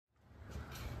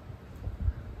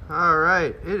All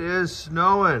right, it is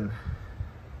snowing.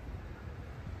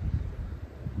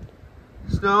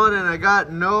 Snowing and I got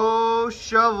no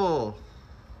shovel.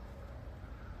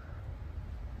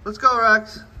 Let's go,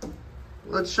 Rex.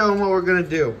 Let's show them what we're gonna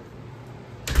do.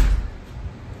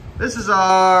 This is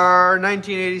our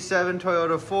 1987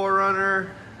 Toyota 4runner.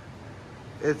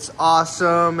 It's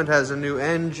awesome. It has a new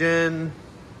engine.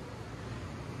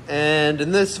 And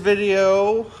in this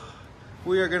video,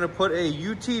 we are gonna put a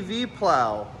UTV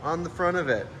plow on the front of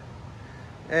it.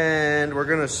 And we're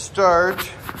gonna start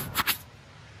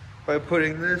by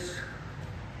putting this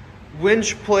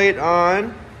winch plate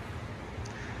on.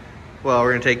 Well,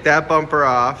 we're gonna take that bumper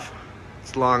off.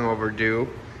 It's long overdue.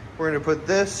 We're gonna put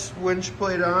this winch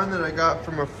plate on that I got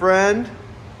from a friend.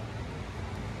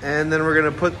 And then we're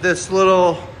gonna put this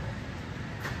little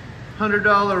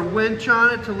 $100 winch on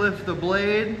it to lift the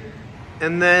blade.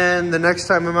 And then the next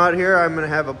time I'm out here, I'm gonna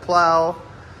have a plow,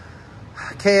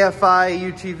 KFI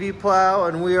UTV plow,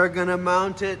 and we are gonna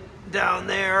mount it down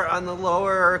there on the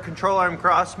lower control arm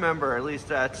cross member. At least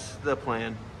that's the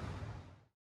plan.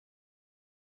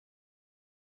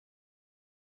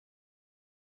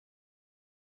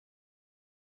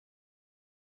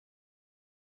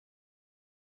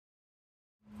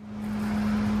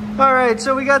 All right,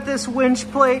 so we got this winch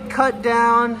plate cut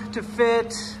down to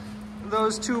fit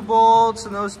those two bolts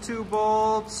and those two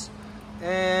bolts.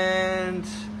 And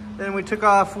then we took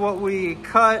off what we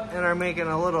cut and are making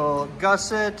a little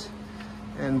gusset.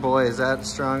 And boy, is that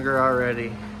stronger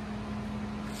already.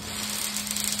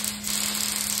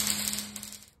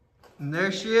 And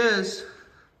there she is,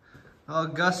 all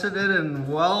gusseted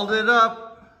and welded up.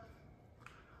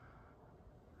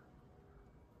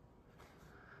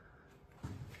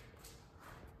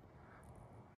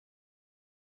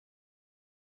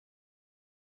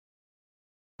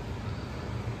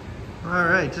 All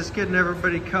right, just getting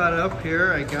everybody caught up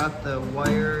here. I got the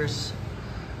wires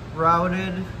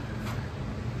routed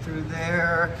through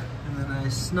there, and then I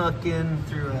snuck in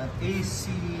through an AC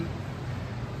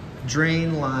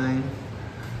drain line.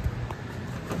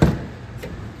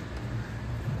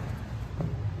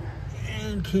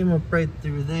 And came up right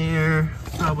through there.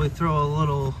 Probably throw a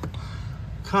little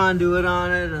conduit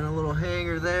on it and a little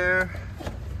hanger there.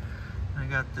 I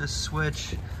got this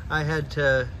switch. I had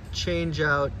to change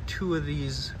out two of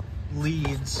these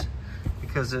leads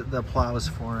because the plow is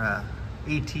for a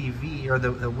ATV, or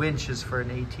the winch is for an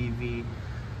ATV.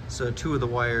 So two of the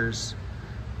wires,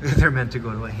 they're meant to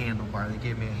go to a handlebar. They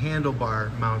gave me a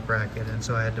handlebar mount bracket, and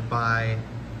so I had to buy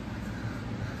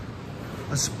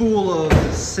a spool of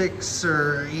 6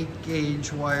 or 8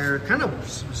 gauge wire, kind of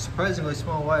surprisingly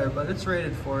small wire, but it's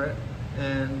rated for it.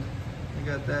 And I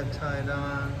got that tied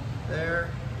on there.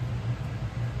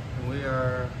 And we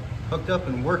are hooked up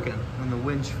and working on the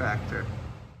winch factor.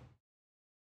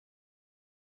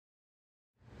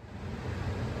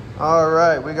 All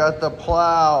right, we got the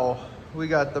plow, we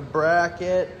got the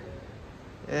bracket,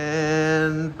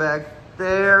 and back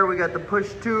there we got the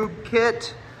push tube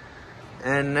kit.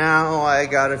 And now I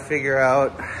gotta figure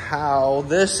out how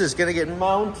this is gonna get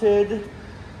mounted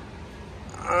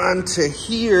onto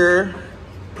here,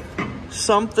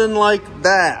 something like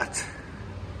that.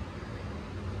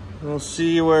 We'll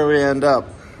see where we end up.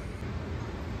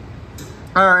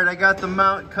 All right, I got the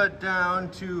mount cut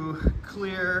down to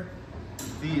clear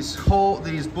these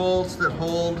bolts that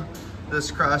hold this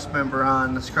cross member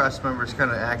on. This cross member is kind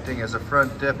of acting as a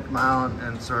front dip mount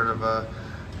and sort of a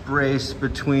brace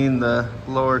between the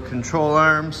lower control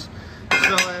arms.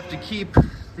 So I have to keep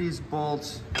these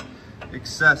bolts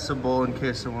accessible in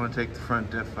case I want to take the front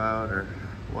diff out or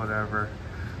whatever.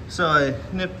 So I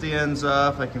nip the ends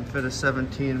off. I can fit a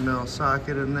 17 mil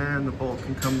socket in there and the bolt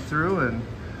can come through, and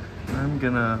I'm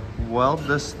gonna weld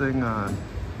this thing on.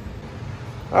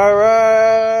 All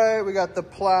right, we got the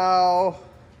plow.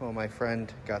 Oh, my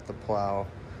friend got the plow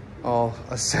all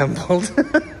assembled.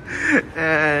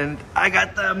 And I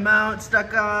got the mount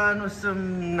stuck on with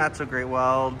some not so great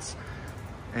welds.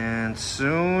 And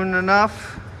soon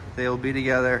enough, they'll be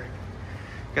together.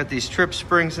 Got these trip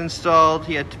springs installed,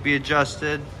 yet to be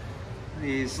adjusted.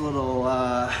 These little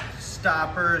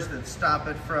stoppers that stop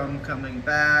it from coming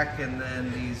back, and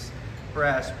then these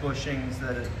brass bushings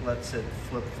that it lets it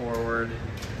flip forward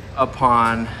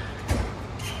upon.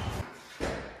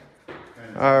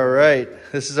 All right,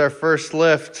 this is our first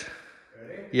lift.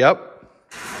 Ready? Yep.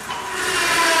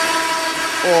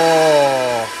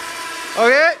 Oh,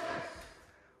 okay.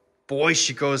 Boy,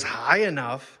 she goes high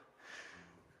enough.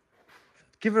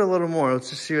 Give it a little more.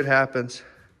 Let's just see what happens.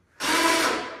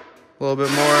 A little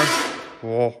bit more.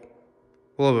 Whoa.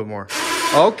 A little bit more.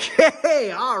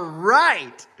 Okay, all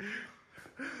right.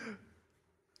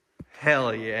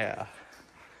 Hell yeah.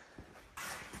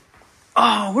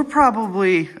 Oh, we're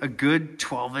probably a good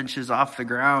 12 inches off the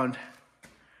ground.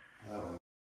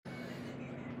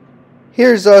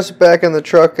 Here's us backing the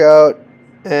truck out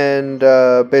and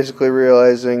basically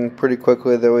realizing pretty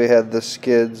quickly that we had the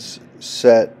skids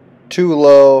set too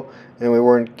low and we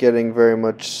weren't getting very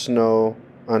much snow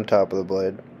on top of the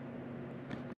blade.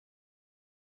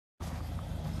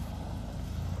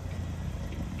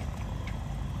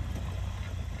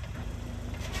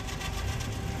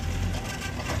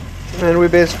 And we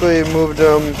basically moved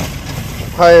them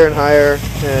higher and higher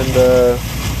and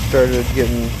started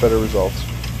getting better results.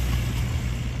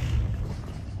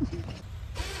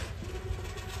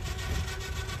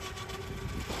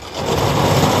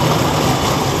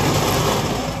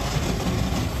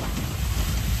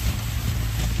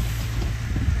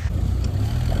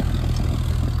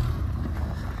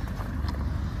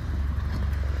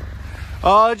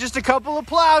 Oh, just a couple of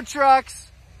plow trucks.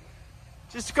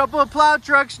 Just a couple of plow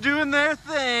trucks doing their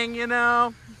thing, you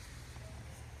know.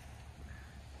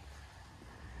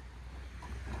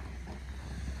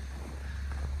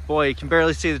 Boy, you can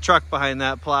barely see the truck behind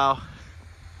that plow.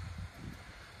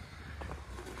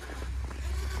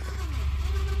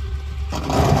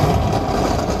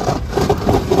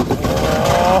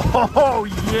 Oh,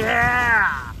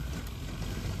 yeah!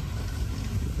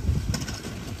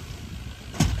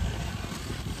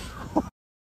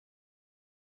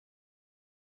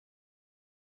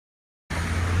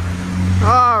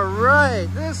 All right,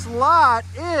 this lot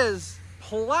is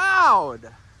plowed.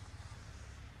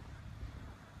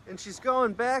 And she's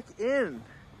going back in.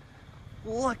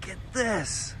 Look at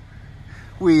this.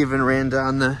 We even ran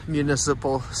down the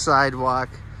municipal sidewalk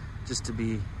just to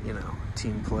be, you know,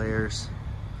 team players.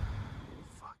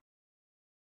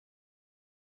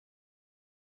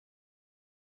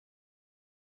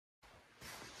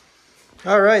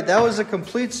 All right, that was a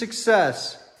complete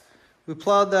success. We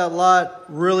plowed that lot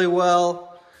really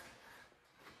well.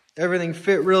 Everything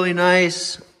fit really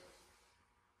nice.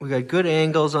 We got good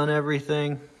angles on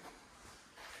everything.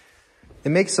 It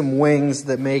makes some wings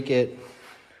that make it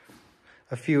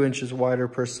a few inches wider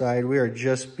per side. We are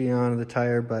just beyond the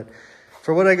tire, but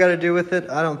for what I got to do with it,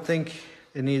 I don't think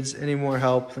it needs any more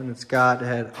help than it's got. It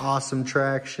had awesome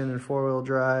traction and four-wheel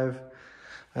drive.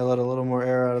 I let a little more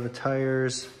air out of the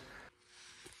tires.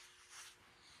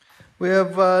 We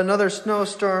have another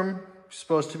snowstorm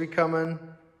supposed to be coming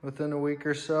within a week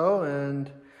or so, and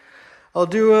I'll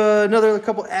do another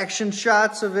couple action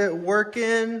shots of it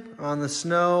working on the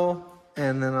snow,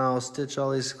 and then I'll stitch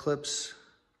all these clips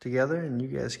together and you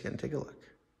guys can take a look.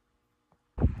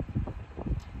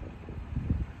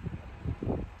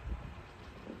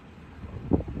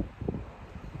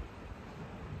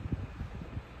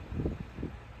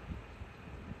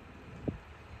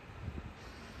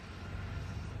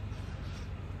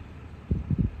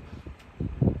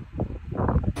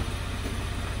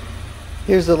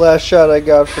 Here's the last shot I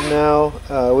got for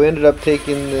now. We ended up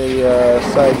taking the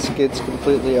side skids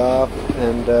completely off,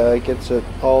 and it gets it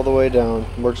all the way down.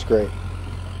 Works great.